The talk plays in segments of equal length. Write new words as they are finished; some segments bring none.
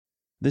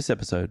This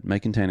episode may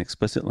contain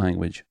explicit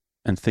language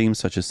and themes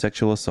such as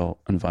sexual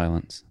assault and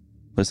violence.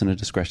 Listener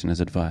discretion is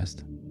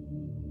advised.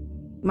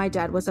 My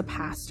dad was a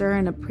pastor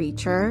and a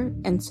preacher,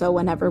 and so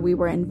whenever we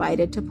were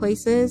invited to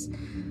places,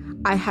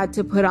 I had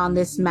to put on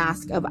this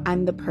mask of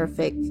I'm the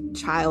perfect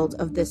child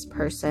of this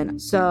person.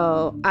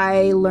 So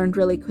I learned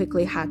really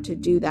quickly how to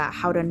do that,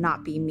 how to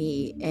not be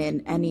me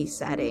in any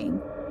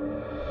setting.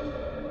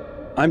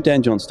 I'm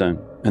Dan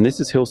Johnstone, and this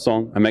is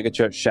Hillsong, a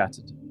megachurch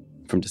shattered,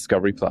 from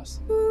Discovery Plus.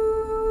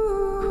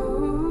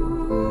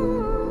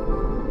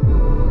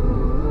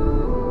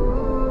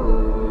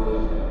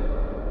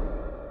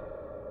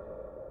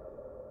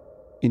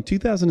 In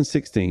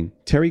 2016,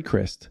 Terry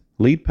Christ,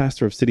 lead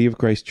pastor of City of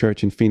Grace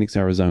Church in Phoenix,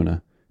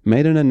 Arizona,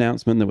 made an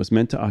announcement that was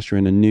meant to usher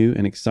in a new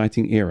and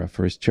exciting era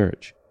for his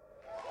church.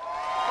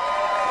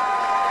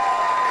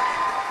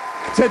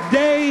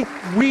 Today,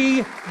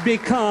 we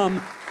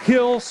become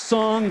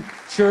Hillsong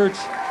Church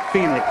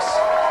Phoenix.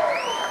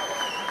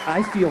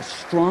 I feel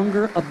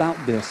stronger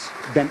about this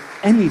than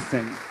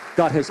anything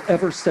God has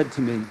ever said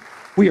to me.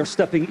 We are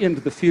stepping into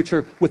the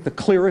future with the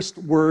clearest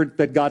word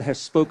that God has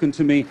spoken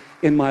to me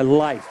in my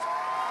life.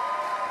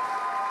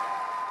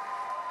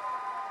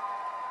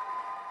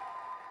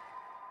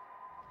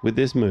 With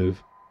this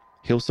move,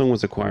 Hillsong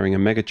was acquiring a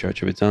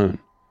megachurch of its own.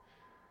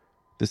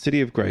 The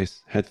City of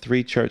Grace had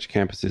 3 church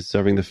campuses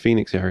serving the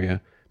Phoenix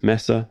area,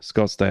 Mesa,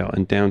 Scottsdale,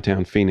 and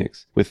downtown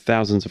Phoenix, with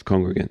thousands of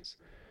congregants.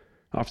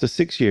 After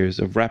 6 years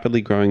of rapidly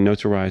growing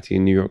notoriety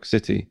in New York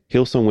City,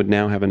 Hillsong would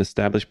now have an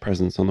established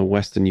presence on the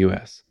western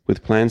U.S.,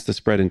 with plans to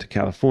spread into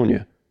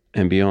California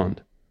and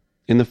beyond.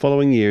 In the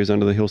following years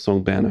under the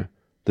Hillsong banner,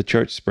 the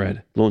church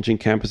spread, launching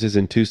campuses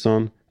in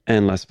Tucson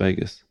and Las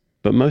Vegas.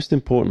 But most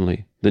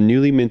importantly, the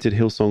newly minted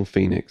Hillsong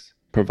Phoenix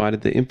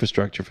provided the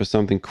infrastructure for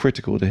something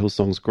critical to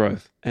Hillsong's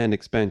growth and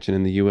expansion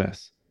in the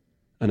U.S.,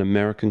 an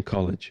American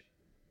college.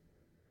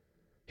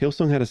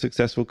 Hillsong had a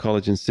successful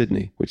college in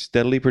Sydney, which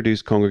steadily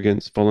produced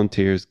congregants,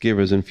 volunteers,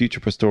 givers, and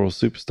future pastoral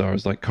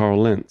superstars like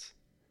Carl Lentz.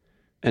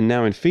 And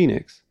now in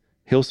Phoenix,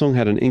 Hillsong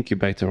had an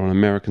incubator on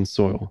American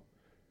soil.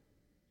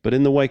 But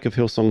in the wake of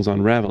Hillsong's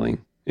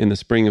unraveling, in the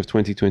spring of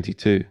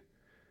 2022,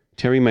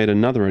 Terry made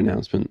another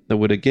announcement that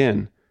would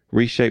again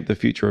reshape the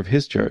future of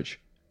his church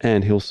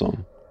and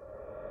Hillsong.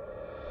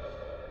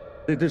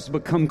 It has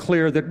become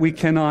clear that we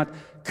cannot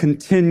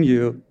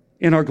continue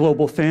in our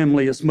global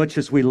family as much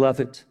as we love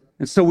it.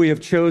 And so we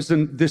have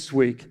chosen this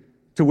week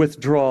to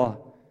withdraw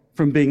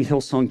from being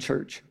Hillsong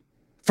Church.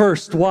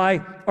 First,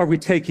 why are we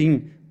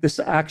taking this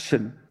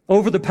action?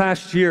 Over the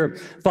past year,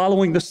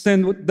 following the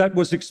sin that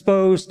was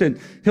exposed in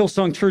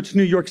Hillsong Church,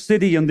 New York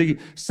City, and the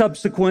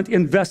subsequent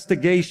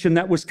investigation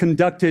that was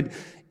conducted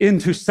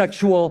into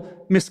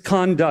sexual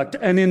misconduct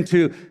and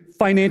into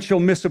financial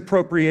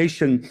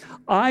misappropriation,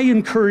 I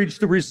encourage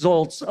the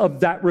results of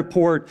that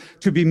report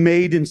to be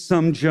made in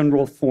some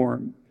general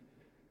form.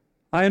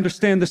 I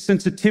understand the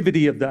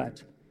sensitivity of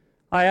that.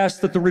 I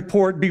ask that the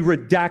report be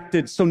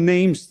redacted so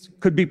names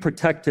could be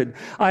protected.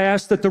 I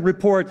ask that the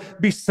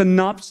report be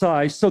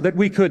synopsized so that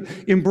we could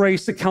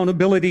embrace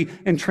accountability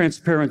and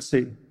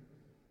transparency.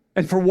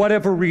 And for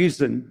whatever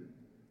reason,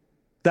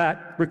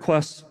 that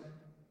request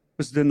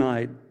was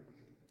denied.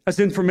 As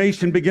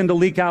information began to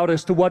leak out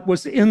as to what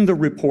was in the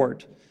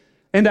report,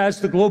 and as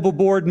the global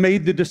board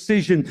made the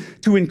decision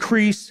to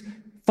increase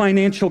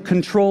financial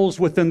controls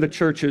within the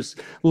churches,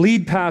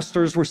 lead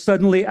pastors were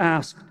suddenly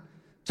asked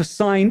to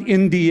sign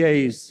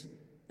NDAs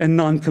and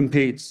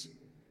non-competes,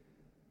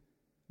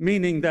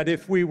 meaning that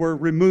if we were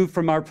removed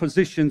from our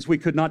positions, we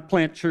could not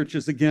plant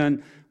churches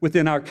again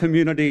within our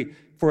community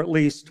for at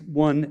least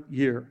 1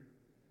 year.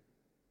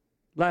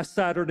 Last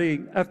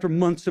Saturday, after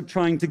months of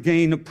trying to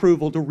gain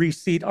approval to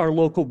reseat our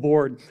local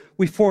board,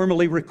 we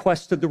formally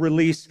requested the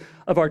release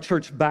of our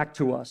church back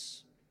to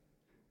us.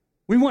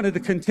 We wanted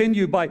to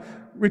continue by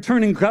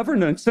returning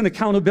governance and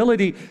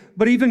accountability,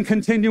 but even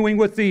continuing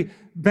with the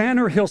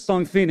banner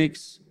Hillsong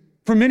Phoenix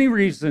for many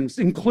reasons,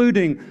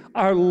 including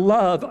our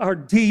love, our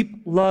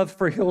deep love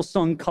for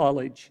Hillsong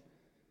College.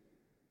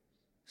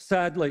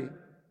 Sadly,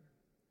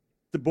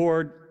 the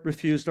board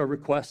refused our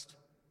request.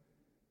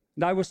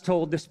 And I was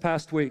told this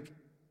past week,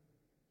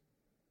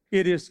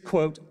 it is,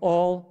 quote,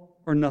 all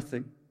or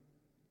nothing,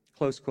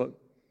 close quote.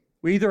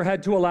 We either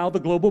had to allow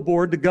the global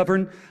board to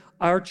govern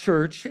our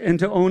church and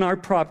to own our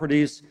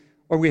properties,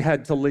 or we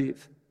had to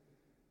leave.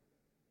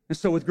 And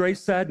so with great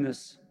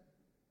sadness,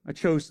 I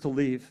chose to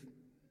leave.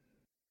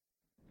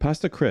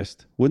 Pastor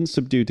Christ wouldn't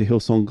subdue to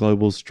Hillsong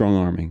Global's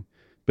strong-arming,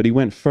 but he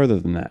went further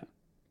than that,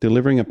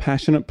 delivering a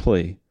passionate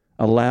plea,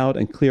 a loud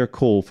and clear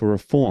call for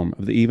reform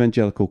of the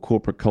evangelical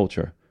corporate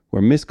culture,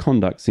 where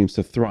misconduct seems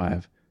to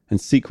thrive and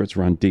secrets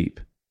run deep.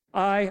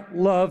 I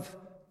love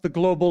the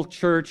global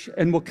church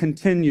and will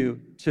continue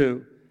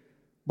to.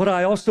 But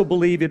I also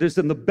believe it is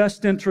in the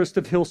best interest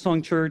of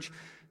Hillsong Church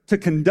to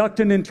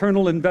conduct an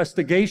internal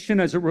investigation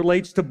as it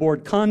relates to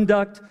board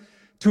conduct,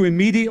 to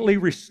immediately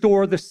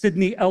restore the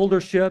Sydney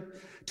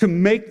eldership, to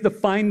make the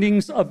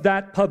findings of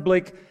that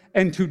public,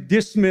 and to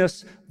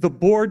dismiss the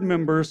board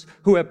members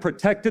who have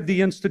protected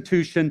the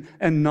institution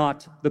and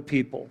not the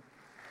people.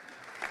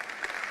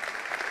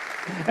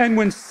 And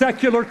when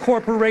secular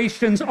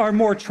corporations are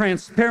more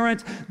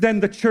transparent than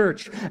the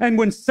church, and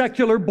when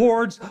secular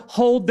boards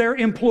hold their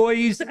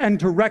employees and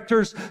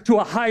directors to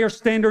a higher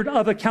standard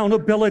of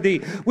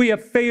accountability, we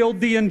have failed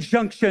the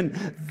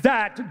injunction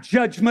that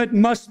judgment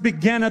must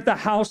begin at the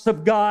house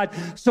of God,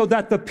 so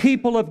that the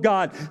people of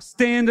God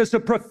stand as a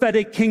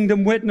prophetic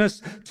kingdom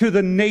witness to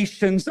the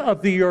nations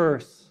of the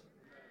earth.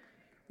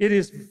 It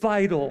is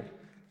vital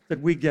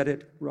that we get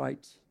it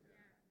right.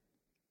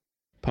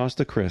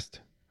 Pastor Christ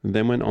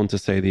then went on to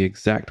say the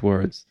exact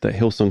words that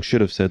Hillsong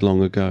should have said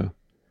long ago.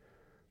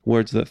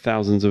 Words that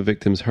thousands of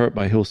victims hurt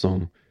by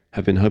Hillsong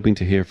have been hoping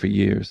to hear for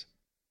years.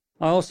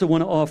 I also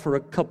want to offer a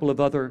couple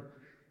of other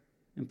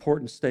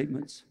important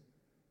statements.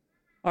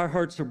 Our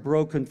hearts are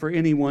broken for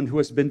anyone who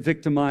has been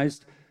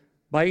victimized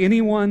by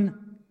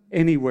anyone,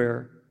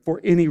 anywhere, for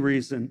any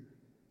reason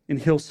in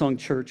Hillsong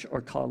Church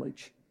or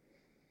college.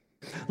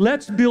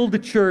 Let's build a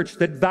church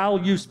that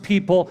values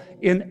people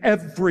in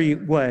every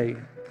way.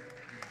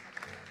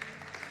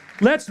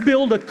 Let's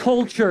build a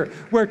culture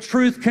where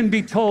truth can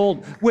be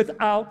told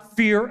without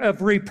fear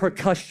of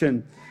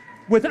repercussion,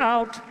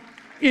 without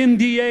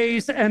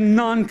NDAs and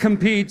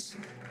non-competes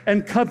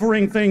and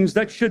covering things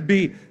that should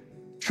be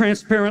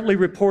transparently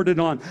reported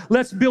on.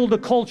 Let's build a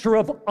culture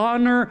of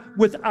honor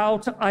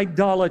without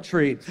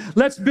idolatry.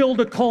 Let's build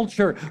a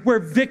culture where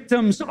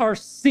victims are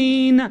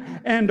seen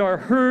and are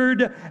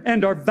heard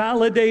and are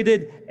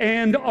validated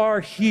and are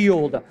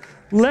healed.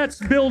 Let's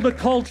build a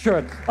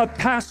culture of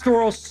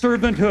pastoral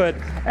servanthood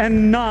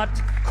and not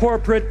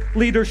corporate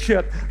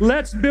leadership.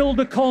 Let's build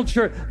a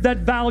culture that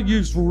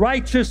values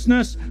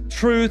righteousness,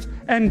 truth,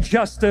 and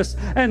justice.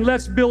 And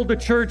let's build a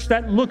church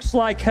that looks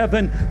like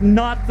heaven,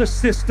 not the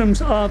systems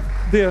of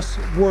this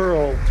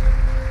world.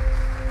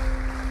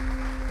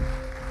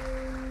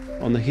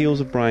 On the heels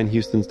of Brian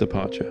Houston's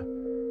departure,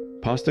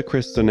 Pastor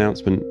Chris's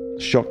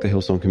announcement shocked the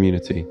Hillsong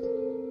community.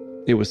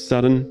 It was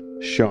sudden,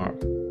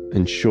 sharp,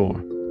 and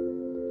sure.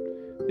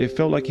 It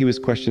felt like he was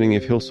questioning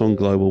if Hillsong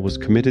Global was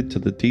committed to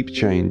the deep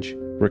change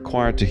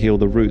required to heal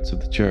the roots of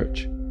the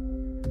church.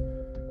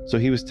 So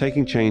he was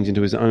taking change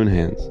into his own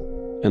hands,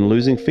 and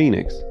losing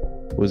Phoenix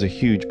was a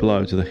huge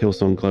blow to the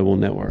Hillsong Global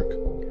network.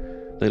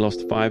 They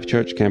lost 5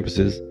 church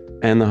campuses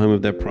and the home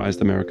of their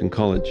prized American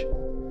college.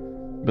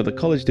 But the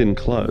college didn't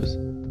close.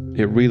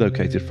 It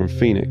relocated from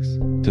Phoenix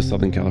to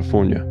Southern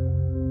California,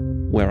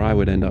 where I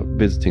would end up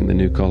visiting the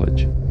new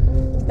college.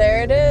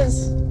 There it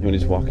is. You want to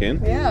just walk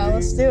in? Yeah,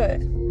 let's do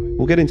it.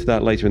 We'll get into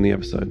that later in the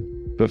episode.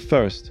 But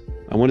first,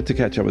 I wanted to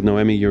catch up with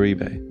Noemi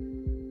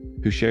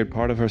Uribe, who shared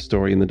part of her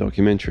story in the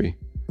documentary.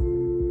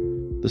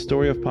 The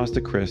story of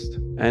Pastor Christ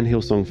and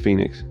Hillsong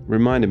Phoenix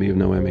reminded me of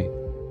Noemi,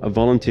 a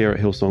volunteer at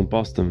Hillsong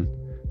Boston.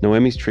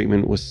 Noemi's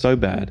treatment was so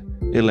bad,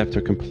 it left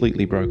her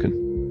completely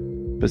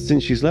broken. But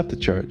since she's left the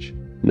church,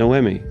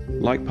 Noemi,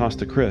 like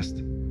Pastor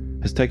Christ,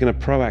 has taken a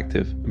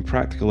proactive and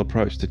practical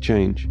approach to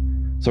change.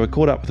 So I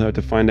caught up with her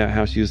to find out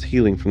how she was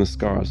healing from the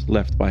scars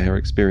left by her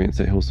experience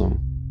at Hillsong.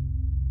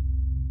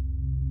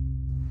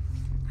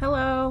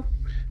 Hello.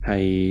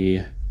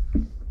 Hey.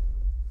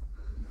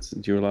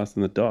 Since you were last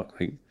in the dock,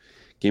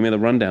 give me the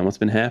rundown. What's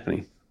been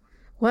happening?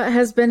 What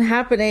has been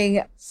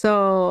happening?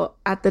 So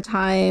at the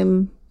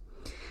time,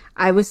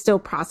 I was still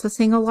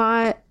processing a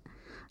lot,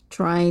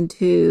 trying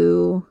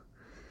to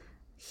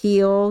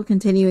heal,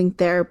 continuing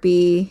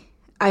therapy.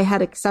 I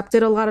had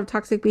accepted a lot of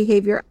toxic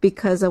behavior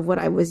because of what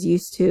I was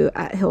used to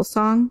at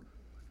Hillsong.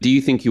 Do you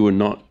think you were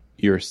not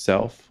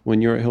yourself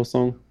when you were at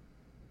Hillsong?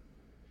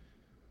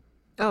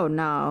 Oh,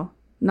 no,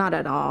 not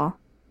at all.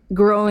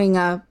 Growing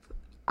up,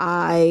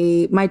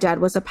 my dad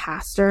was a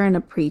pastor and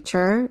a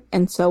preacher.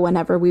 And so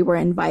whenever we were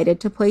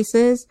invited to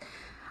places,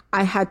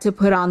 I had to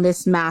put on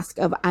this mask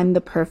of I'm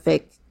the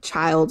perfect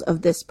child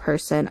of this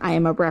person. I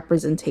am a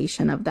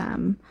representation of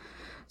them.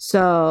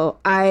 So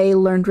I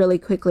learned really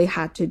quickly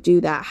how to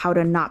do that, how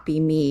to not be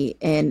me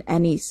in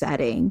any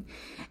setting.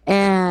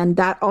 And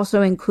that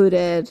also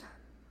included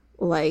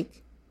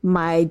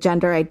my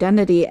gender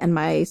identity and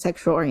my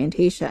sexual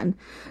orientation.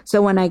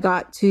 So when I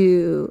got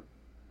to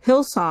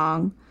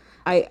Hillsong,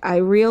 I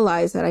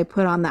realized that I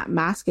put on that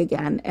mask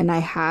again, and I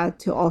had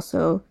to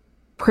also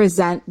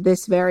present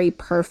this very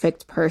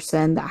perfect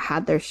person that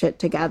had their shit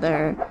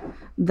together,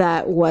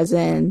 that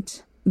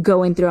wasn't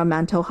going through a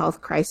mental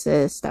health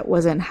crisis, that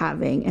wasn't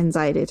having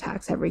anxiety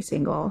attacks every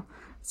single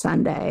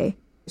Sunday.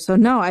 So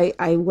no,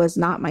 I was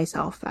not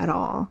myself at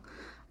all.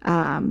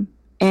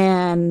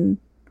 And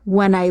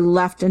when I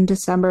left in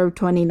December of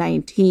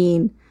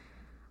 2019,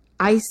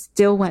 I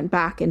still went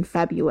back in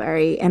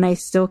February, and I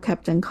still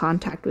kept in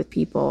contact with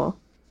people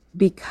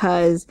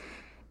because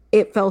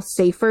it felt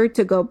safer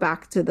to go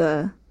back to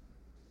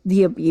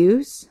the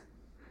abuse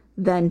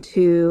than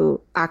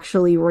to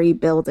actually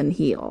rebuild and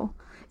heal.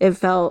 It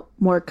felt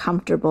more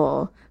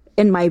comfortable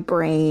in my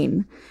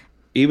brain.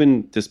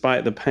 Even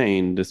despite the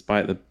pain,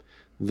 despite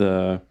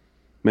the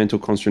mental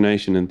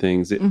consternation and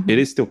things, it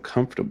is still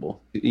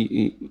comfortable.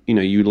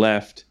 You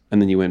left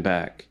and then you went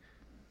back.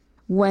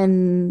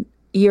 When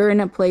you're in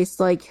a place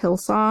like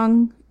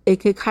Hillsong, it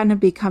could kind of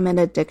become an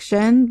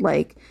addiction.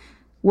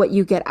 what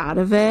you get out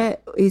of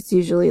it is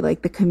usually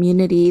like the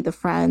community, the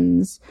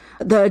friends,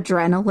 the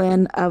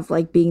adrenaline of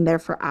like being there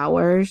for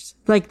hours.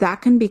 Like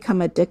that can become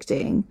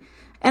addicting.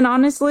 And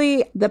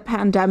honestly, the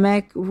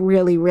pandemic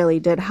really, really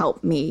did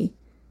help me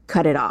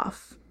cut it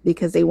off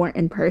because they weren't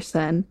in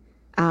person.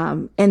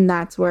 And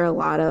that's where a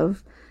lot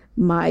of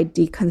my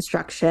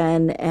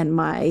deconstruction and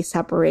my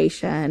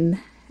separation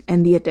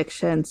and the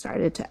addiction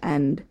started to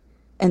end.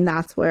 And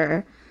that's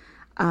where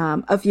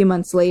a few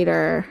months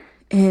later,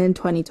 in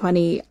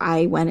 2020,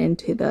 I went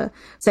into the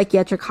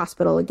psychiatric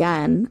hospital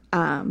again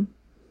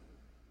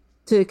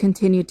to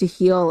continue to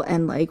heal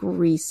and like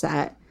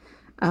reset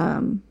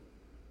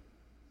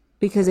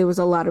because it was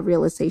a lot of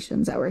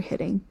realizations that were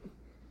hitting.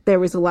 There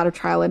was a lot of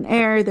trial and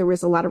error. There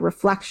was a lot of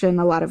reflection,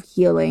 a lot of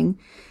healing.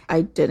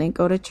 I didn't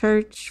go to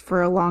church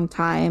for a long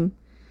time.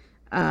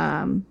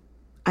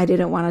 I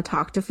didn't want to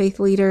talk to faith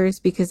leaders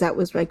because that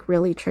was like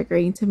really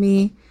triggering to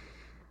me.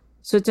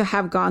 So to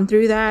have gone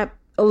through that,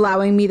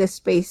 allowing me the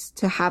space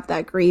to have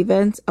that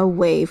grievance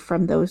away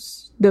from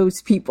those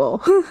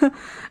people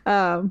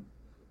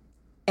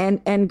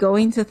and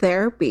going to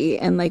therapy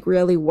and like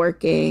really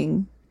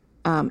working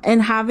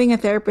and having a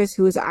therapist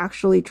who is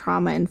actually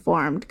trauma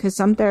informed, because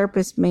some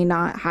therapists may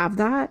not have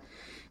that.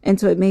 And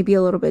so it may be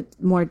a little bit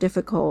more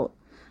difficult.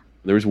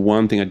 There is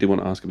one thing I did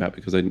want to ask about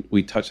because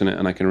we touched on it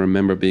and I can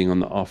remember being on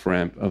the off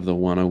ramp of the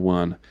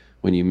 101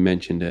 when you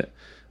mentioned it.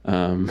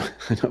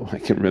 I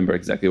can remember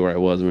exactly where I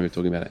was when we were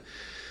talking about it.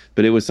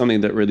 But it was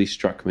something that really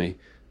struck me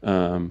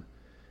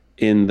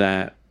in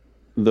that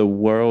the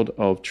world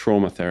of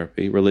trauma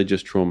therapy,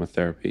 religious trauma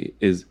therapy,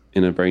 is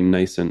in a very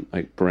nascent,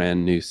 like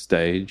brand new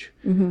stage.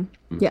 Mm-hmm.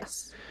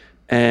 Yes.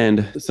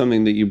 And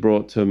something that you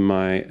brought to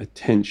my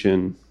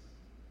attention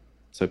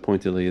so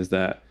pointedly is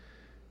that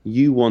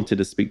you wanted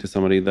to speak to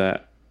somebody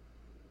that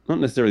not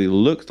necessarily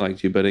looked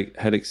like you, but it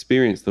had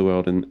experienced the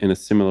world in a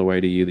similar way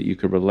to you that you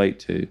could relate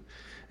to.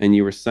 And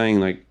you were saying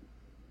like,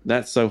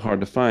 that's so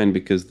hard to find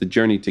because the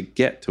journey to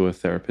get to a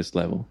therapist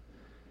level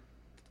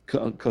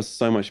costs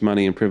so much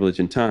money and privilege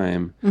and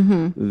time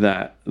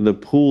that the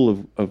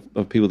pool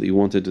of people that you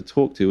wanted to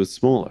talk to was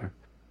smaller.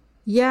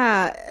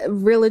 Yeah.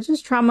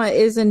 Religious trauma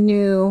is a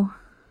new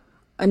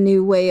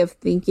way of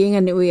thinking,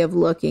 a new way of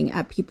looking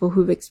at people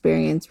who've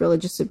experienced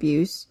religious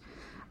abuse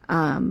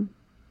and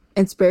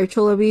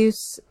spiritual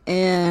abuse.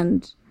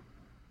 And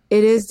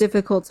it is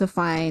difficult to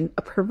find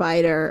a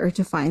provider or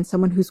to find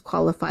someone who's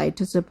qualified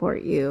to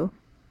support you.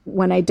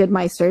 When I did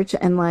my search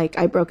and like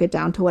I broke it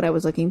down to what I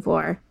was looking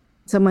for,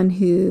 someone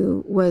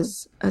who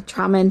was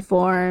trauma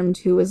informed,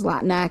 who was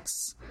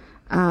Latinx,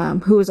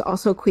 who was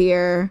also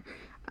queer,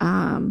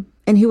 and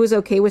who was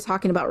okay with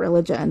talking about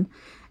religion.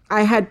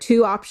 I had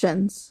two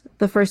options.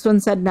 The first one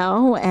said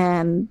no,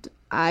 and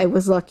I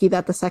was lucky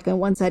that the second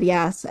one said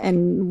yes.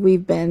 And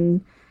we've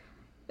been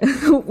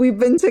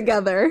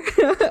together.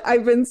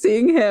 I've been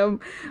seeing him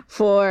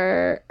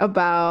for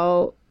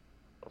about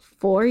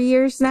 4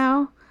 years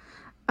now.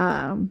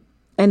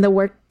 And the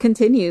work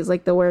continues,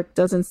 like the work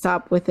doesn't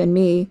stop within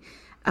me.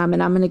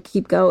 And I'm going to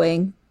keep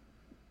going.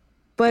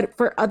 But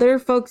for other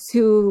folks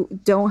who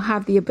don't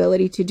have the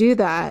ability to do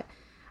that,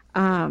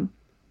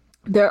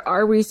 there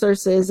are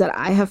resources that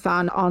I have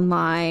found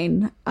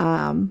online,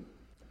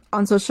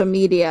 on social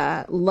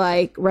media,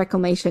 like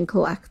Reclamation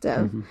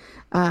Collective.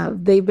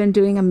 They've been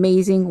doing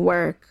amazing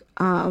work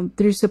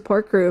through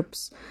support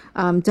groups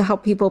to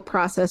help people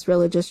process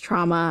religious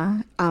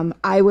trauma.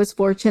 I was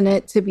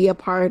fortunate to be a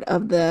part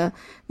of the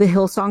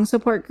Hillsong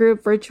support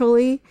group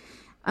virtually,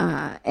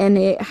 and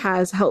it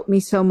has helped me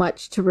so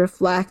much to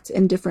reflect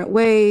in different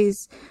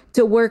ways,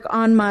 to work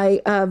on my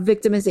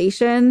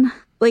victimization,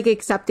 like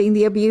accepting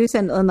the abuse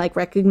and like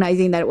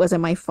recognizing that it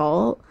wasn't my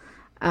fault.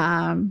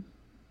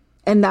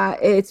 And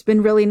that it's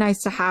been really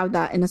nice to have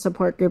that in a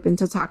support group and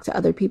to talk to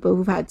other people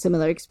who've had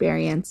similar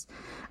experience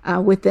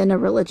within a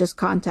religious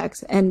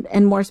context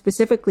and more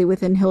specifically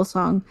within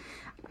Hillsong.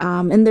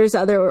 And there's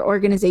other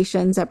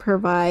organizations that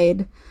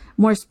provide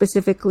more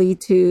specifically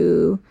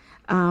to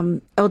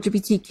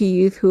LGBTQ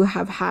youth who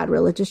have had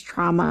religious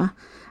trauma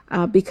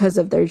because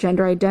of their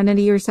gender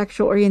identity or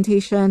sexual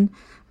orientation.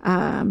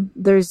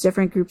 There's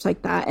different groups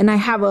like that. And I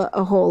have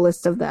a whole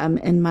list of them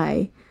in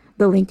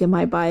the link in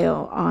my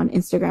bio on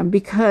Instagram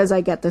because I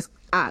get this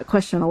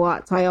question a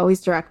lot. So I always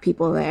direct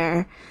people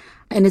there.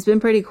 And it's been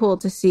pretty cool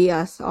to see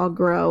us all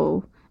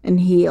grow and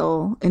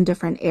heal in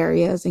different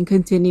areas and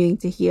continuing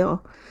to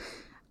heal.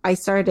 I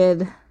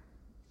started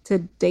to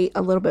date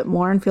a little bit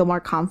more and feel more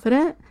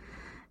confident.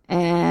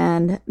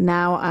 And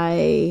now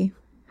I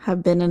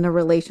have been in a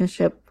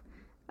relationship,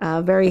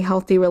 a very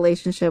healthy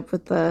relationship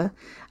with a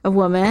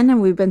woman. And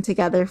we've been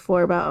together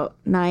for about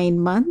 9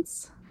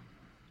 months.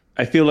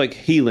 I feel like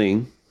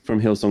healing from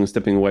Hillsong and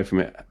stepping away from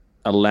it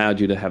allowed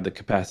you to have the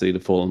capacity to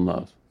fall in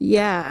love.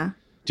 Yeah.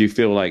 Do you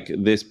feel like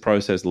this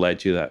process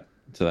led you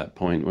to that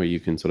point where you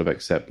can sort of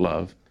accept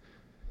love?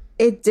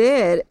 It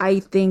did. I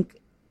think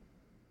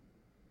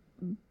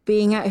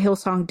being at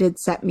Hillsong did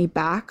set me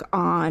back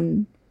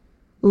on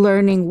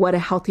learning what a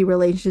healthy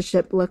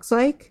relationship looks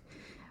like,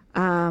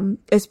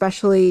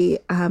 especially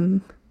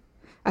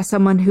as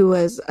someone who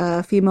was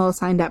a female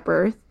assigned at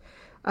birth,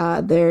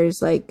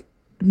 there's like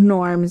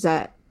norms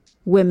that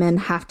women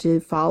have to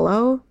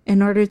follow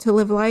in order to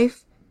live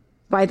life.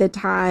 By the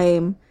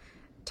time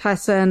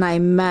Tessa and I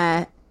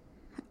met,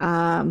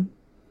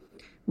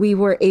 we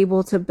were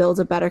able to build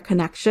a better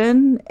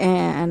connection,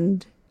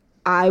 and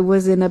I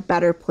was in a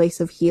better place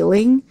of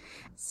healing.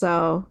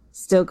 So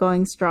still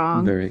going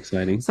strong. Very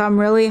exciting. So I'm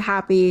really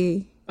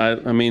happy.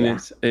 I mean,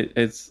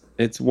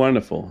 it's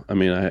wonderful. I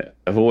mean,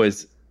 I've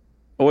always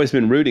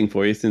been rooting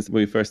for you since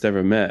we first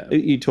ever met.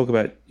 You talk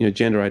about,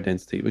 gender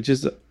identity, which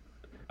is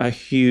a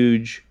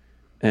huge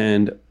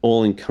and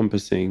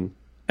all-encompassing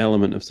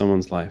element of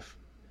someone's life.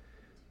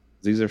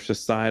 These are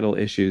societal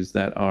issues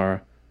that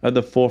are at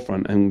the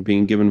forefront and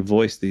being given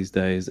voice these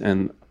days.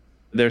 And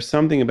there's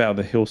something about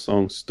the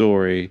Hillsong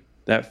story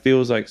that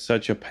feels like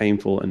such a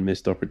painful and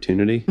missed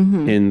opportunity,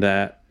 in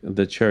that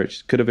the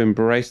church could have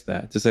embraced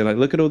that, to say, like,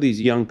 look at all these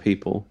young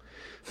people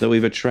that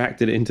we've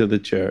attracted into the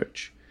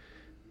church,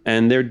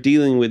 and they're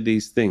dealing with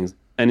these things.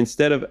 And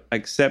instead of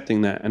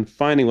accepting that and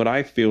finding what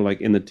I feel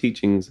like in the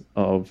teachings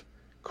of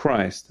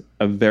Christ,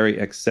 a very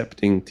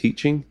accepting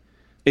teaching,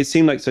 it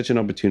seemed like such an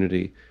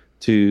opportunity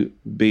to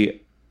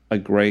be a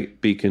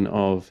great beacon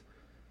of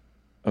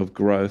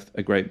growth,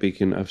 a great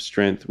beacon of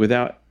strength,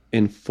 without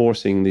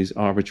enforcing these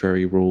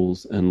arbitrary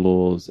rules and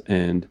laws.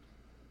 And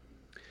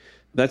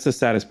that's the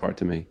saddest part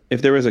to me.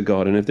 If there is a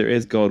God, and if there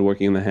is God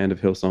working in the hand of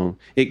Hillsong,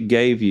 it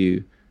gave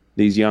you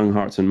these young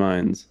hearts and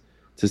minds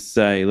to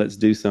say, let's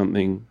do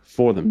something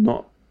for them,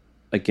 not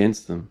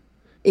against them.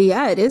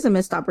 Yeah, it is a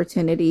missed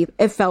opportunity.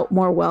 It felt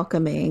more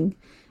welcoming,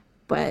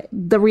 but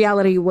the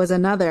reality was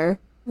another.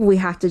 We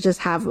have to just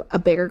have a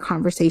bigger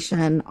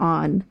conversation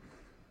on,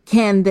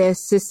 can this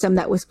system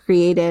that was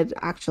created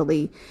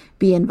actually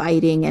be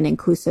inviting and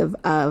inclusive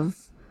of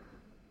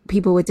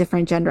people with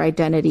different gender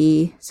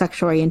identity,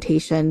 sexual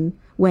orientation,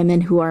 women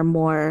who are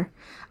more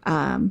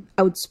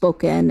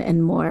outspoken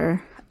and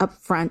more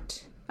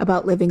upfront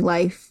about living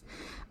life?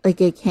 Like,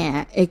 it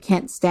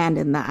can't stand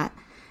in that.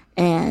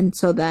 And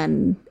so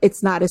then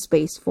it's not a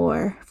space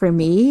for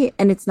me,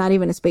 and it's not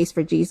even a space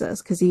for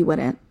Jesus, because he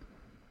wouldn't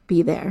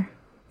be there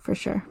for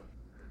sure.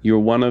 You're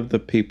one of the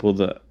people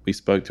that we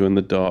spoke to in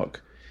the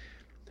doc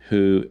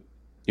who,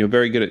 you're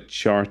very good at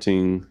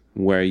charting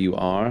where you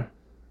are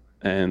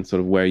and sort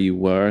of where you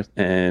were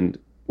and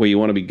where you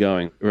want to be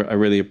going. I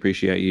really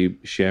appreciate you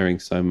sharing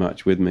so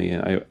much with me.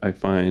 I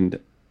find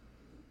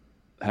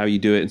how you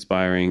do it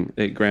inspiring.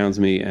 It grounds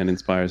me and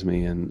inspires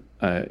me. And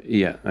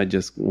I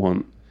just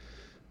want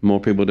more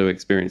people to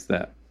experience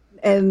that.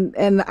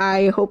 And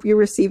I hope you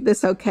receive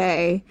this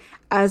okay.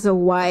 As a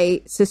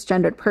white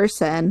cisgendered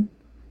person,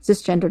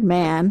 cisgendered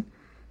man,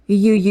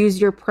 you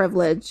use your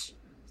privilege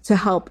to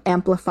help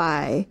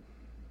amplify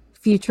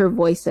future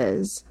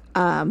voices.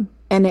 And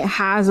it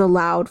has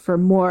allowed for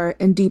more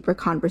and deeper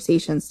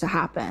conversations to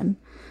happen.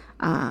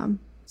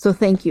 So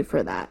thank you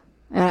for that.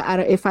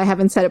 If I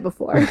haven't said it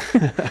before. You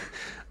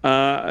kind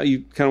of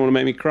want to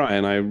make me cry,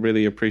 and I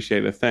really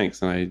appreciate the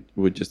thanks. And I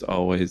would just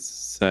always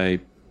say,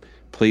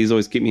 please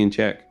always keep me in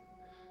check.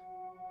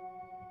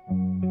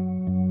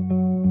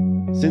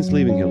 Since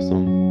leaving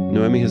Hillsong,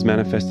 Noemi has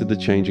manifested the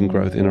change and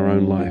growth in her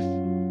own life.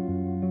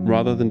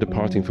 Rather than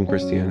departing from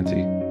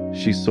Christianity,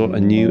 she sought a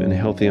new and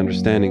healthy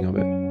understanding of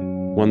it,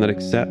 one that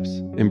accepts,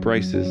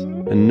 embraces,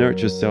 and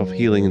nurtures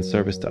self-healing and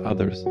service to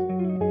others.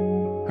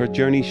 Her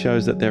journey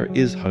shows that there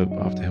is hope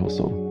after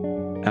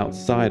Hillsong,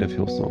 outside of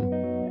Hillsong.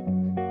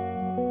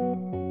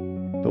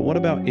 But what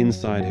about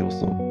inside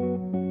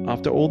Hillsong?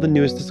 After all the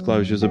newest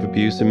disclosures of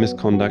abuse and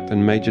misconduct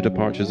and major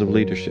departures of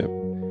leadership,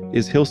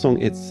 is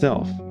Hillsong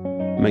itself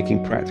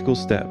making practical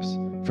steps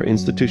for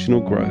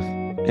institutional growth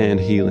and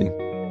healing?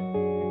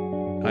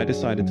 I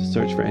decided to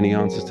search for any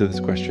answers to this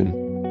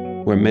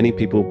question where many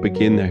people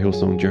begin their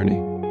Hillsong journey,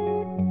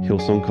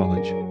 Hillsong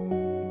College.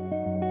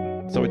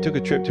 So I took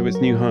a trip to its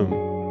new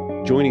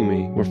home. Joining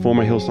me were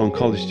former Hillsong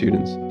College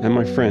students and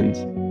my friends,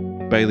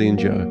 Bailey and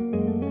Joe.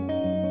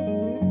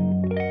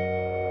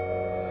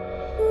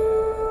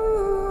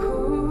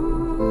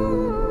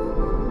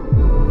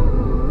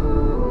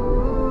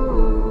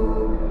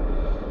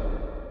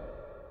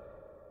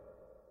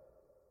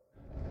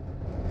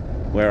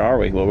 Where are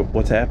we?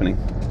 What's happening?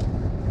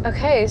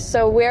 Okay,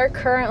 so we're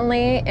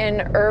currently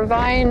in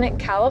Irvine,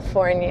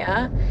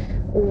 California,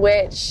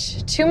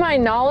 which, to my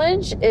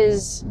knowledge,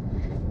 is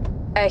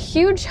a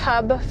huge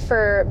hub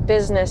for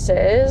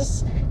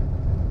businesses.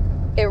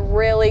 It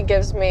really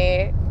gives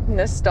me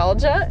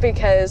nostalgia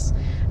because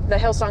the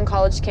Hillsong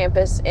College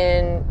campus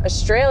in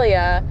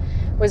Australia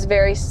was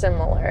very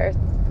similar.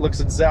 Looks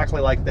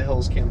exactly like the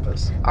Hills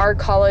campus. Our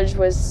college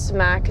was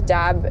smack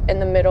dab in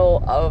the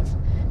middle of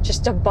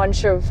just a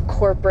bunch of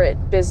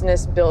corporate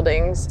business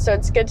buildings. So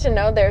it's good to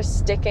know they're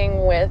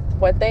sticking with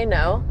what they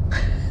know.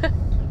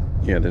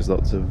 Yeah, there's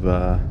lots of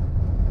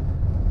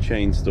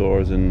chain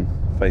stores and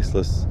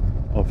faceless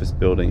office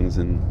buildings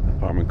and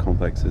apartment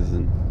complexes,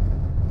 and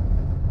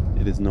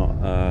it is not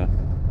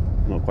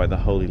quite the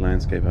holy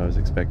landscape I was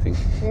expecting.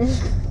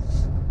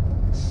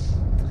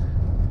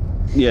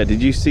 Yeah,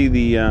 did you see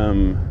the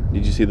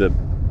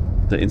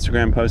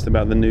Instagram post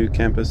about the new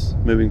campus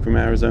moving from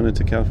Arizona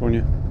to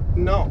California?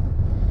 No.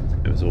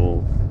 It was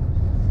all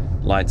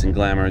lights and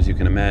glamour, as you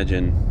can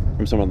imagine.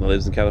 From someone that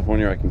lives in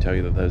California, I can tell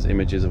you that those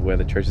images of where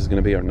the church is going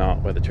to be are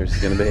not where the church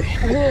is going to be.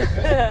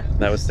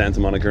 That was Santa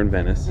Monica and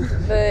Venice.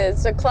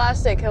 It's a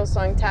classic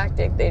Hillsong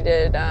tactic they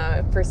did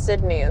for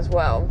Sydney as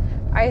well.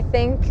 I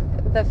think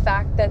the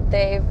fact that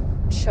they've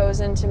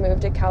chosen to move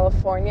to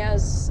California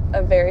is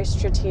a very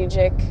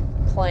strategic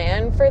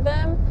plan for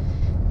them,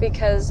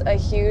 because a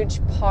huge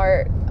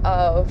part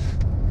of,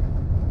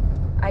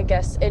 I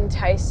guess,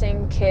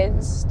 enticing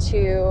kids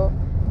to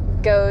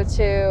go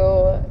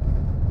to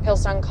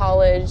Hillsong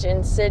College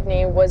in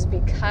Sydney was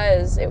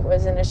because it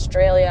was in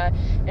Australia,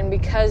 and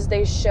because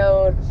they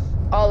showed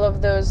all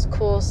of those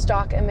cool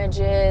stock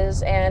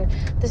images and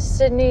the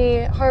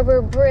Sydney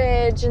Harbour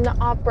Bridge and the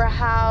Opera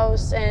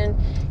House and,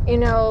 you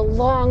know,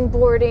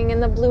 longboarding in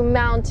the Blue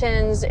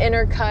Mountains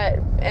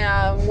intercut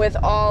with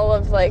all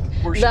of like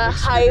Worship the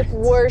hype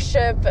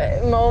worship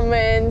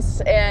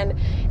moments, and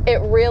it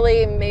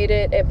really made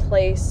it a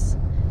place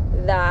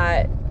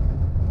that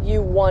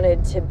you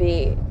wanted to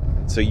be.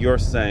 So you're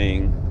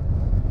saying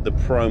the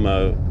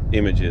promo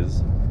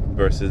images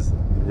versus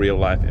real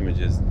life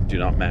images do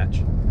not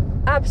match?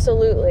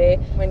 Absolutely.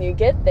 When you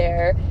get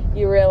there,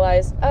 you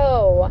realize,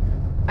 oh,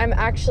 I'm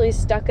actually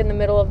stuck in the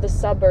middle of the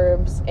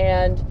suburbs,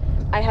 and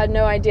I had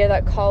no idea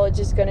that college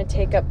is going to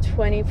take up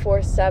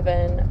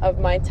 24/7 of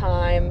my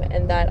time,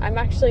 and that I'm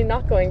actually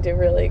not going to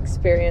really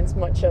experience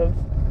much of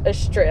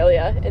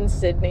Australia in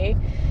Sydney.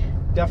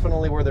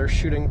 Definitely where they're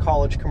shooting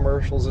college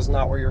commercials is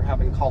not where you're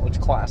having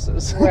college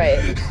classes.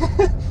 Right.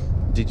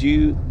 Did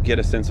you get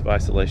a sense of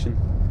isolation?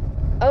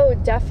 Oh,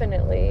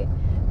 definitely.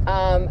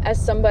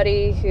 As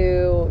somebody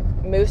who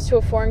moves to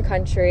a foreign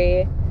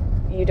country,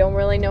 you don't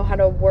really know how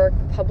to work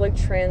public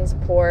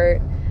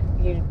transport,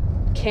 you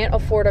can't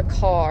afford a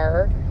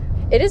car.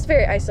 It is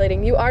very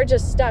isolating. You are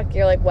just stuck.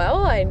 You're like,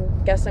 well, I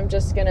guess I'm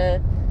just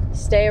gonna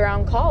stay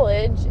around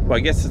college. Well,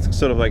 I guess it's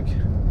sort of like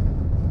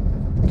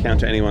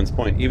counter anyone's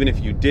point. Even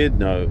if you did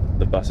know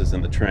the buses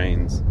and the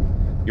trains,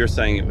 you're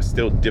saying it was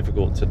still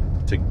difficult to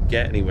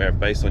get anywhere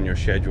based on your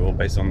schedule,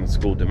 based on the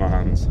school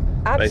demands,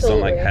 Absolutely. based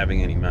on like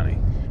having any money.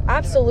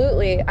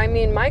 Absolutely. I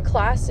mean, my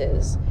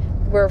classes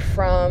were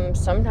from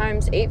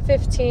sometimes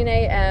 8:15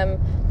 a.m.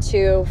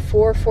 to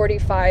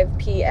 4:45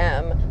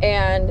 p.m.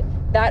 And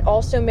that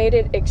also made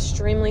it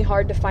extremely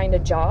hard to find a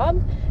job,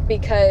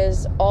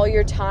 because all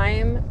your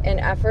time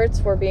and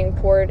efforts were being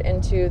poured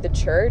into the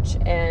church,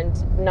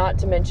 and not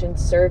to mention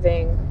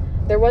serving.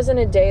 There wasn't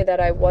a day that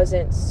I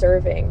wasn't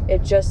serving.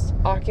 It just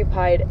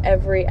occupied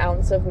every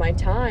ounce of my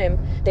time.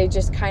 They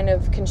just kind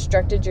of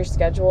constructed your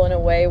schedule in a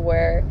way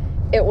where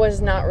it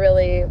was not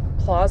really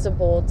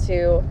plausible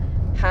to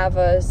have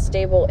a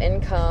stable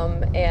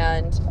income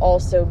and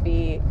also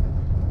be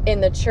in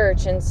the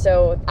church. And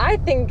so I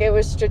think it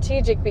was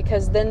strategic,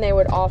 because then they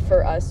would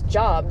offer us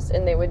jobs,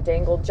 and they would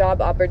dangle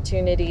job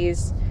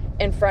opportunities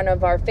in front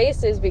of our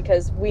faces,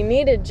 because we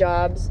needed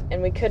jobs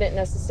and we couldn't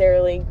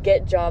necessarily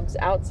get jobs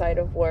outside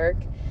of work.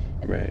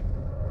 Right.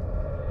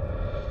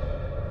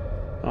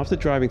 After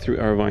driving through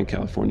Irvine,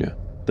 California,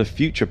 the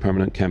future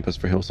permanent campus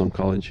for Hillsong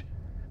College,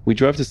 we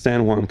drove to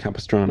San Juan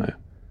Capistrano,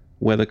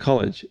 where the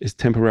college is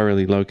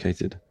temporarily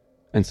located,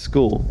 and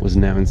school was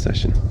now in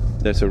session.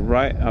 So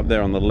right up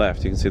there on the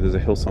left, you can see there's a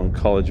Hillsong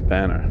College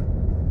banner.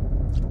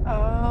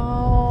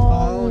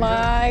 Oh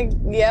my,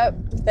 yep,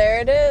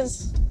 there it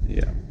is.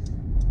 Yeah.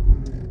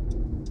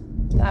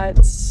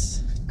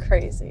 That's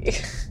crazy.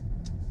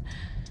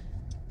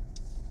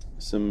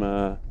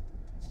 Some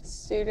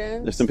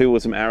Students. there's some people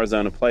with some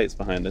Arizona plates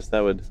behind us.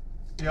 That would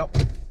Yep.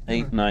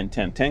 8, 9,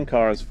 10. 10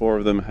 cars, 4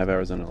 of them have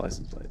Arizona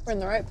license plates. We're in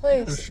the right A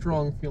place.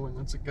 strong feeling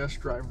it's a guest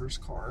driver's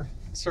car.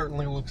 It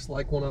certainly looks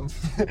like one of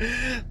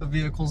the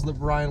vehicles that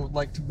Brian would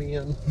like to be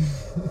in.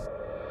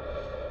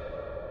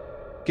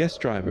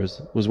 Guest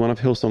Drivers was one of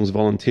Hillsong's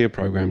volunteer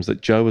programs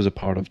that Joe was a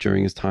part of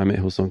during his time at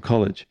Hillsong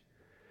College.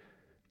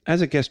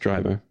 As a guest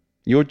driver,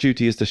 your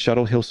duty is to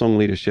shuttle Hillsong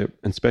leadership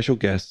and special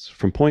guests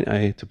from point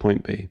A to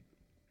point B,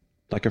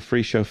 like a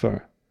free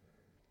chauffeur.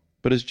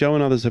 But as Joe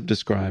and others have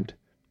described,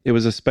 it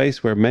was a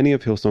space where many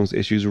of Hillsong's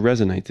issues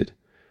resonated,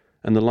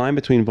 and the line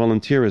between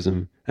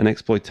volunteerism and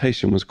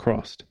exploitation was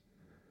crossed.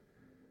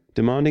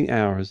 Demanding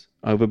hours,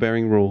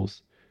 overbearing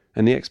rules,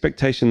 and the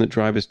expectation that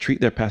drivers treat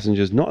their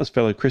passengers not as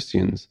fellow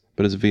Christians,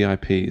 but as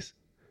VIPs.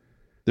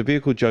 The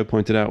vehicle Joe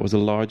pointed out was a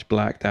large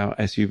blacked-out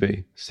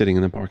SUV sitting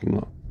in the parking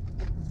lot.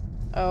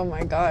 Oh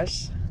my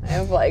gosh. I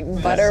have like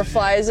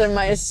butterflies in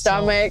my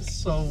stomach.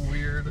 So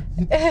weird.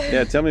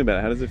 Yeah, tell me about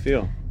it. How does it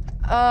feel?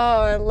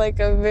 Oh, like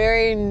a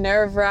very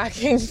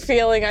nerve-wracking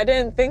feeling. I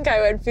didn't think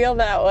I would feel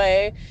that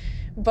way,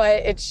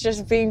 but it's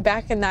just being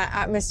back in that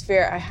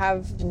atmosphere I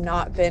have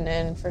not been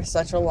in for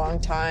such a long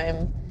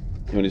time.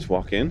 You want to just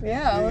walk in?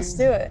 Yeah, let's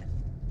do it.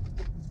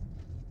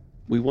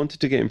 We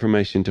wanted to get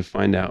information to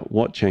find out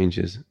what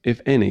changes,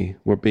 if any,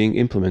 were being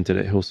implemented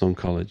at Hillsong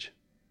College.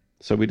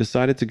 So we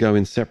decided to go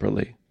in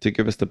separately to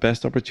give us the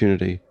best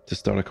opportunity to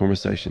start a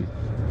conversation.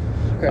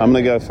 Okay. I'm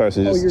gonna go first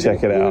and just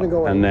check it out,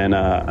 go and then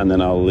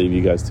I'll leave you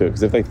guys to it.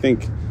 Because if they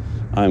think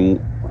I'm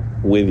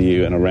with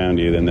you and around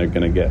you, then they're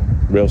gonna get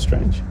real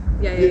strange.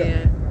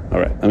 Yeah. All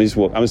right, I'm just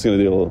gonna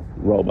do a little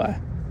roll by.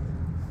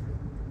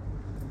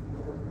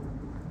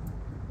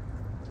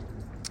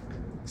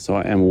 So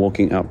I am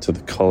walking up to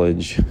the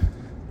college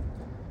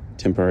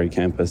temporary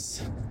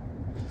campus.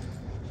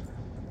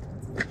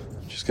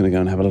 Just gonna go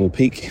and have a little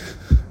peek,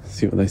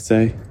 see what they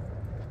say.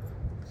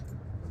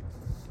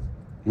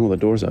 Oh, the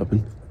door's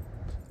open.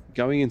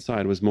 Going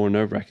inside was more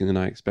nerve-wracking than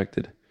I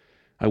expected.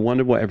 I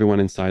wondered what everyone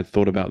inside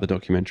thought about the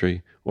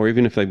documentary, or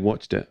even if they'd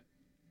watched it.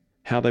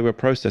 How they were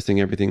processing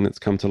everything that's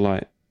come to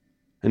light,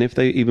 and if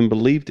they even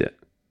believed it.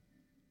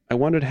 I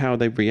wondered how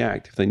they'd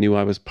react if they knew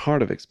I was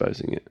part of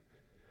exposing it.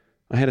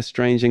 I had a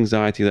strange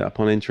anxiety that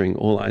upon entering,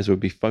 all eyes would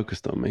be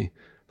focused on me,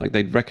 like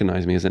they'd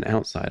recognize me as an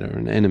outsider or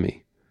an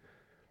enemy.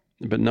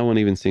 But no one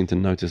even seemed to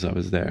notice I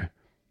was there.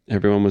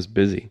 Everyone was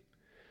busy,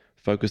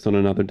 focused on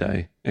another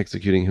day,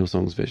 executing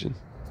Hillsong's vision.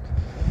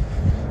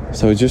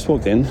 So we just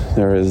walked in.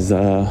 There is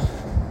a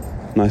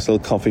nice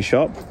little coffee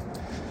shop.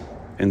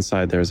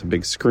 Inside there's a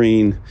big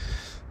screen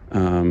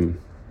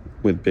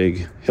with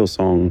big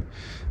Hillsong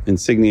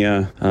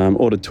insignia,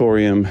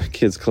 auditorium,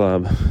 kids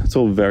club. It's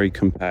all very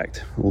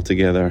compact all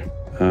together.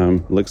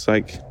 Looks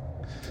like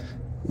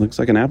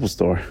an Apple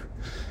store,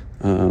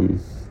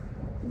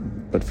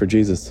 but for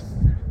Jesus.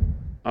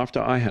 After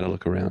I had a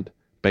look around,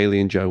 Bailey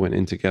and Joe went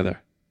in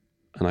together,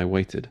 and I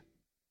waited.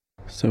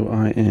 So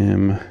I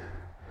am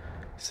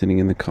sitting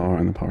in the car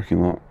in the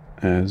parking lot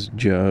as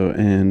Joe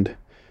and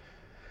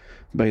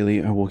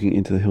Bailey are walking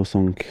into the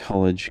Hillsong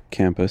College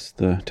campus,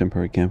 the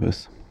temporary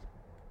campus.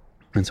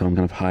 And so I'm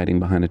kind of hiding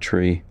behind a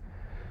tree,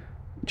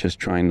 just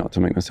trying not to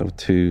make myself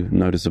too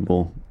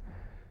noticeable.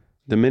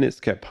 The minutes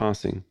kept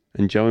passing,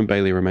 and Joe and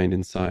Bailey remained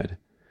inside.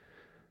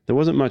 There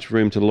wasn't much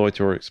room to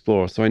loiter or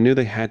explore, so I knew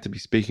they had to be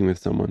speaking with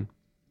someone.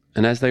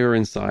 And as they were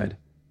inside,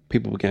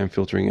 people began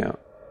filtering out.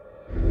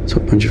 So a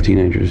bunch of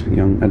teenagers,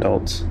 young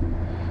adults,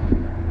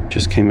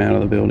 just came out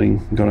of the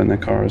building, got in their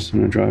cars,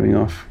 and are driving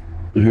off.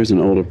 Here's an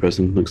older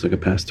person, looks like a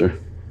pastor.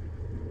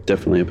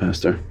 Definitely a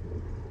pastor.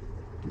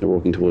 They're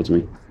walking towards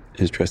me.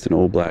 He's dressed in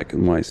all black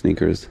and white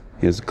sneakers.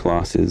 He has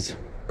glasses,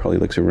 probably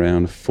looks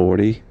around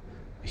 40.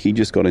 He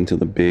just got into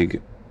the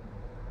big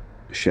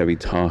Chevy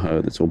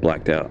Tahoe that's all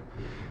blacked out,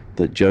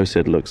 that Joe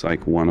said looks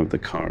like one of the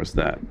cars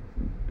that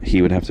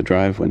he would have to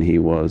drive when he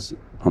was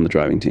on the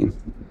driving team.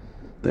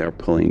 They're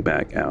pulling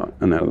back out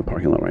and out of the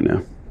parking lot right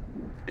now.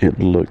 It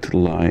looked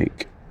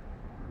like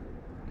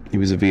he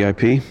was a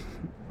VIP.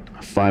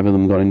 5 of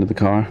them got into the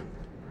car.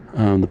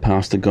 The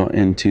pastor got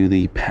into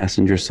the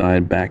passenger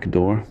side back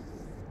door.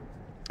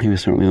 He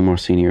was certainly the more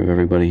senior of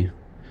everybody.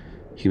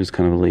 He was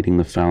kind of leading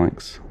the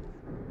phalanx.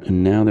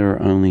 And now there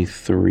are only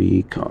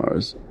 3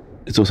 cars.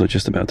 It's also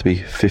just about to be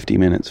 50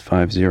 minutes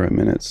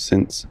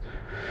since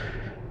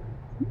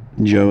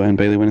Joe and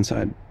Bailey went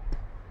inside.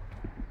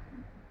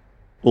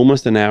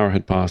 Almost an hour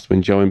had passed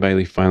when Joe and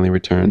Bailey finally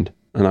returned,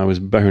 and I was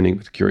burning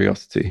with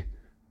curiosity.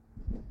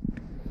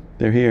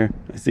 They're here.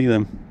 I see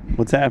them.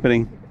 What's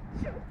happening?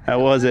 How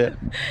was it?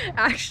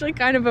 Actually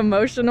kind of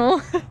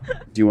emotional. Do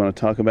you want to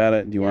talk about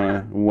it? Do you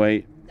want to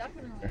wait?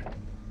 Definitely.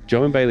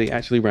 Joe and Bailey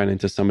actually ran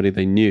into somebody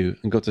they knew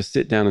and got to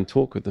sit down and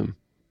talk with them.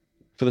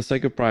 For the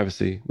sake of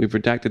privacy, we've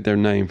redacted their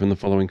name from the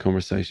following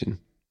conversation.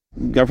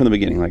 Go from the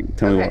beginning.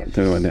 Tell me what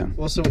went down.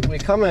 Well, so we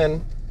come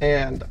in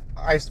and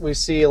we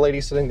see a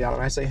lady sitting down,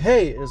 and I say,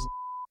 "Hey, is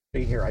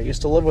here? I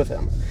used to live with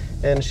him."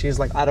 And she's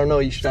like, "I don't know.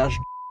 You should ask."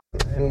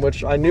 In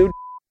which I knew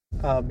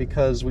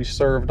because we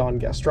served on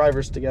guest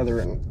drivers together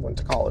and went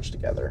to college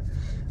together.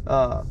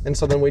 And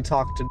so then we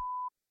talked to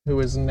who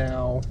is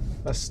now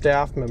a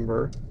staff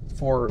member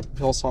for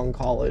Hillsong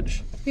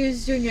College. He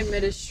was doing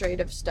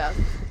administrative stuff.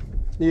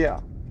 Yeah.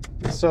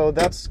 So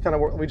that's kind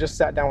of where we just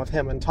sat down with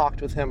him and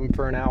talked with him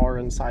for an hour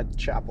inside the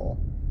chapel.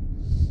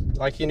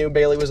 Like, he knew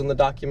Bailey was in the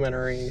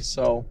documentary,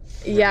 so...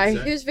 Yeah,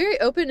 he was very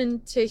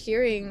open to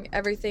hearing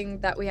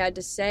everything that we had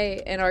to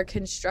say and our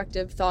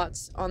constructive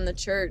thoughts on the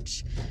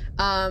church.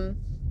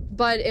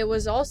 But it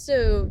was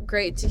also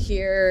great to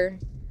hear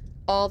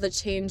all the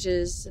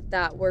changes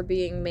that were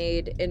being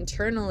made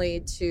internally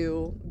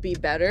to be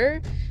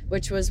better,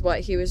 which was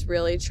what he was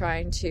really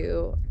trying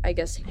to, I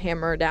guess,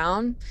 hammer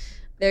down.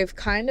 They've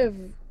kind of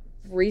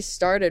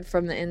restarted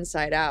from the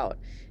inside out,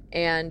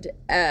 and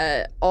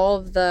all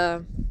of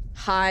the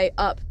high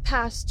up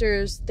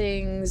pastors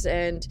things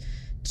and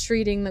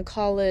treating the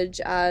college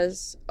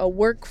as a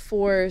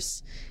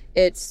workforce,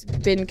 it's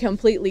been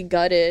completely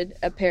gutted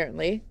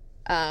apparently.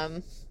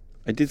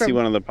 I did see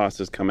one of the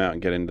pastors come out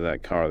and get into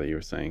that car that you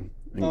were saying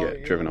and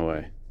get driven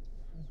away.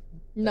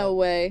 No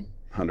way.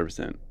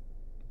 100%.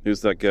 He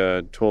was like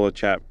a taller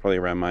chap, probably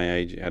around my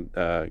age. He had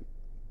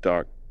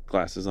dark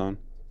glasses on.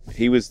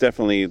 He was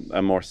definitely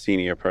a more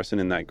senior person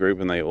in that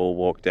group, and they all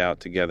walked out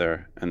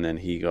together, and then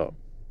he got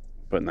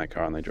put in that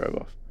car and they drove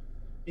off.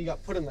 He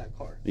got put in that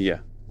car? Yeah.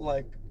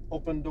 Like,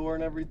 open door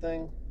and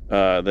everything?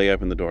 They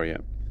opened the door, yeah.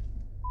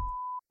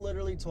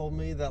 Literally told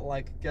me that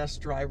like guest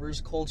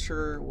drivers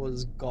culture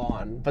was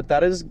gone, but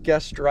that is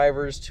guest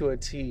drivers to a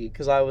T,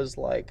 because I was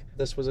like,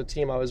 this was a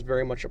team I was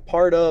very much a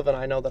part of, and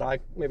I know that I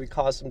maybe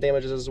caused some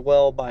damages as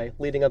well by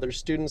leading other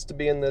students to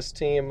be in this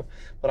team,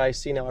 but I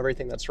see now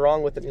everything that's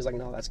wrong with it. And he's like,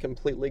 no, that's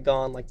completely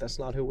gone. Like, that's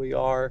not who we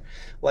are.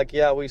 Like,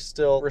 yeah, we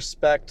still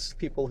respect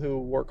people who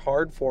work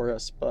hard for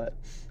us, but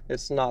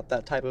it's not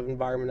that type of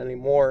environment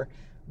anymore.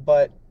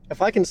 But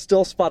if I can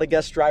still spot a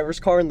guest driver's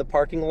car in the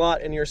parking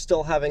lot and you're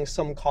still having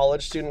some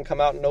college student come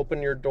out and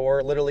open your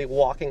door, literally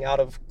walking out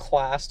of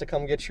class to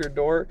come get your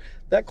door,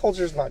 that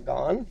culture's not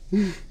gone.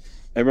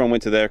 Everyone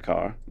went to their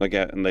car,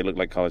 and they looked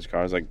like college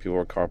cars, like people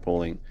were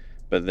carpooling.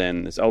 But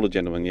then this older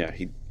gentleman, yeah,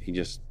 he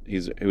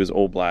was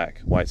all black,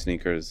 white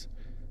sneakers,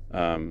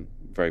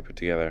 very put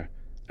together.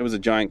 It was a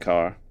giant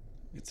car.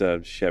 It's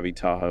a Chevy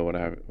Tahoe, what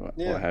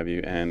have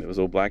you, and it was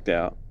all blacked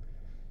out.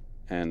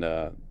 And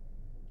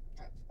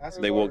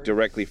they walked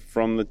directly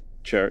from the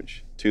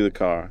church to the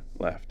car,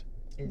 left.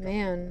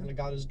 Man. And it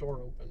got his door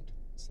opened.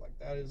 It's like,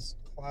 that is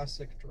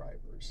classic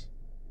drivers.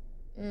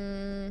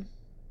 And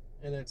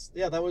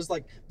that was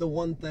like the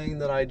one thing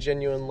that I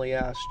genuinely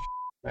asked,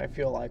 I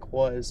feel like,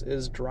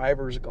 is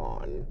drivers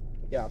gone?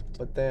 Yeah,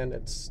 but then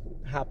it's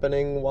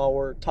happening while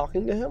we're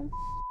talking to him.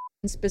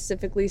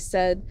 Specifically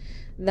said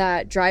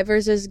that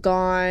drivers is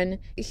gone.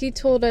 He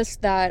told us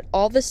that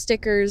all the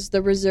stickers,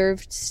 the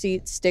reserved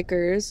seat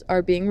stickers,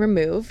 are being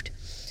removed.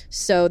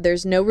 So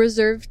there's no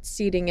reserved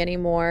seating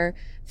anymore.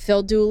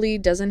 Phil Dooley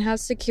doesn't have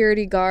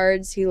security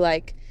guards. He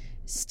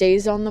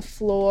stays on the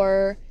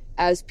floor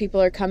as people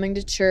are coming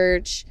to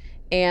church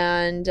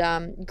and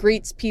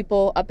greets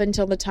people up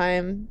until the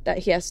time that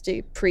he has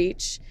to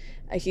preach.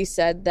 He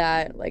said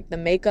that the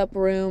makeup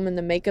room and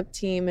the makeup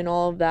team and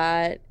all of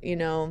that,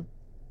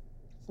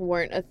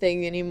 weren't a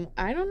thing anymore.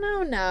 I don't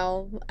know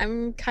now.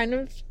 I'm kind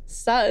of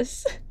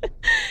sus.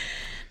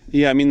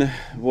 Yeah, I mean,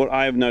 what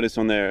I've noticed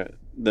on there,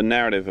 the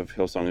narrative of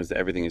Hillsong is that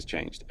everything has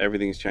changed.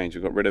 Everything has changed.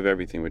 We've got rid of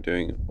everything. We're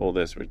doing all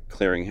this. We're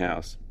clearing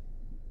house.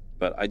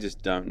 But I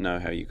just don't know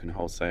how you can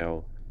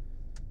wholesale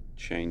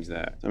change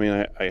that. I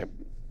mean,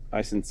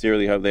 I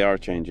sincerely hope they are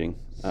changing.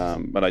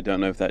 But I don't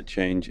know if that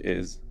change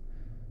is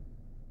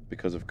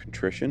because of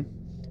contrition.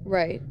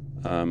 Right.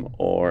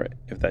 Or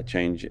if that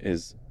change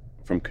is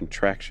from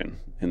contraction,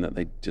 in that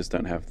they just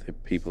don't have the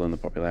people and the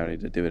popularity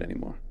to do it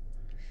anymore.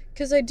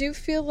 Because I do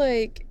feel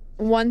like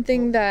one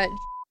thing that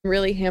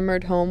really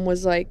hammered home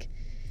was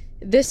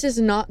this is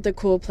not the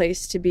cool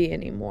place to be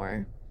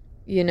anymore.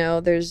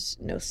 There's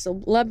no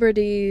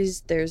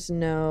celebrities, there's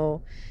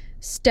no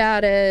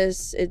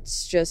status.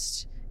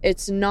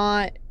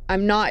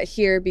 I'm not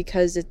here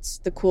because it's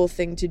the cool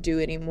thing to do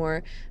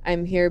anymore.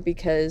 I'm here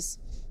because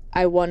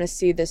I want to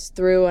see this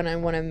through and I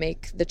want to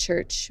make the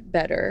church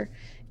better.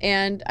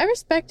 And I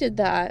respected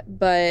that,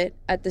 but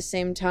at the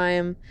same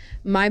time,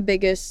 my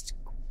biggest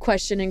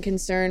question and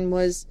concern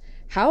was,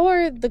 how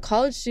are the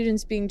college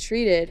students being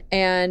treated?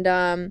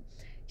 And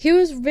he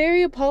was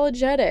very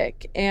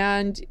apologetic,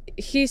 and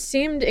he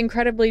seemed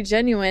incredibly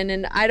genuine.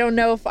 And I don't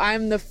know if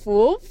I'm the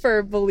fool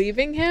for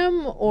believing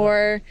him,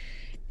 or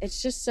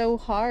it's just so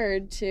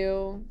hard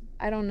to,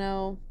 I don't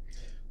know.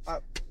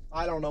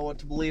 I don't know what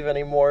to believe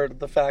anymore.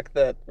 The fact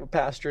that a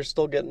pastor's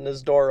still getting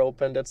his door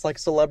opened. It's like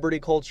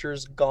celebrity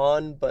culture's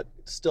gone, but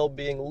still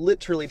being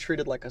literally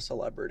treated like a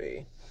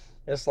celebrity.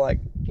 It's like,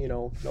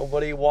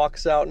 nobody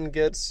walks out and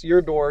gets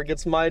your door,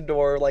 gets my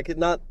door.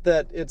 Not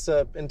that it's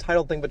a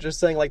entitled thing, but just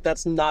saying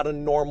that's not a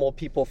normal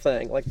people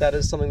thing. That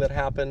is something that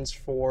happens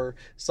for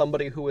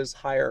somebody who is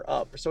higher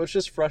up. So it's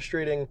just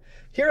frustrating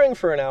hearing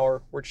for an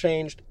hour, we're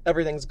changed,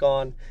 everything's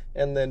gone,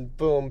 and then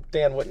boom,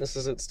 Dan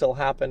witnesses it still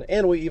happen.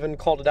 And we even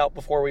called it out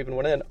before we even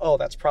went in. Oh,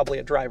 that's probably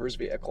a driver's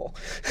vehicle.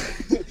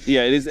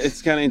 Yeah, it is.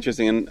 It's kind of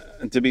interesting.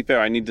 And to be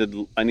fair, I need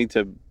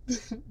to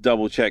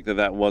double check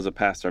that was a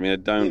pastor. I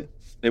mean,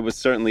 It was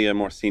certainly a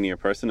more senior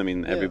person. I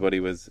mean,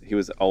 he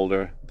was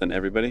older than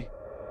everybody.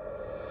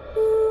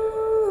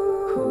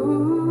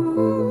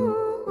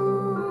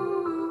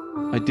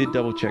 I did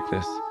double check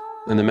this,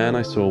 and the man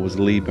I saw was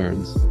Lee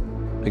Burns,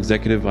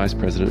 Executive Vice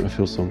President of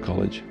Hillsong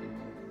College.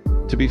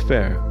 To be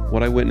fair,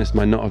 what I witnessed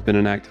might not have been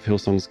an act of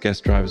Hillsong's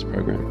guest drivers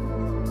program,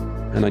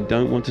 and I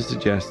don't want to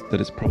suggest that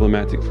it's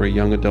problematic for a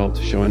young adult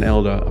to show an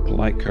elder a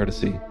polite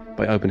courtesy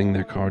by opening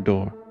their car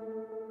door.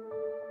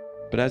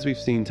 But as we've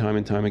seen time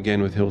and time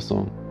again with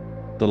Hillsong,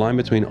 the line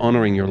between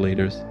honoring your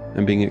leaders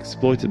and being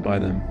exploited by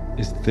them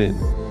is thin.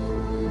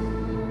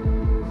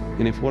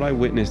 And if what I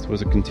witnessed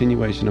was a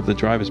continuation of the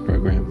drivers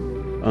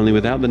program, only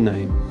without the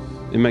name,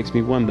 it makes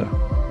me wonder,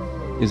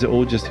 is it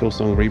all just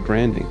Hillsong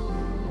rebranding?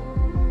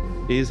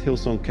 Is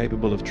Hillsong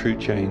capable of true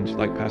change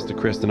like Pastor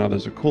Chris and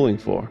others are calling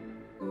for,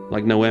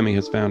 like Noemi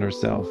has found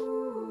herself?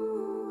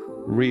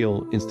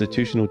 Real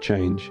institutional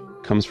change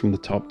comes from the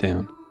top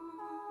down.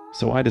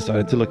 So I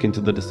decided to look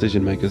into the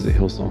decision makers at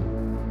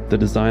Hillsong, the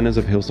designers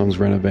of Hillsong's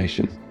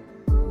renovation,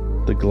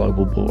 the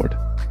global board.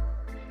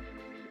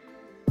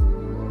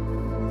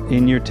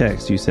 In your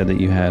text, you said that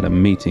you had a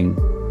meeting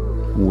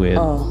with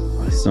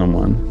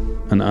someone,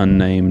 an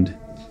unnamed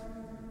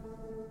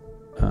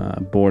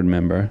board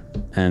member,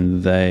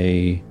 and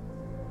they,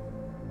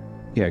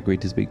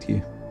 agreed to speak to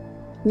you.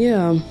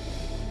 Yeah.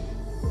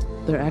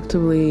 They're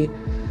actively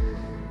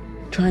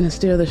trying to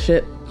steer the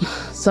ship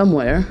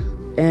somewhere,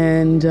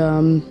 and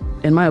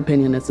in my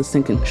opinion, it's a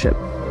sinking ship.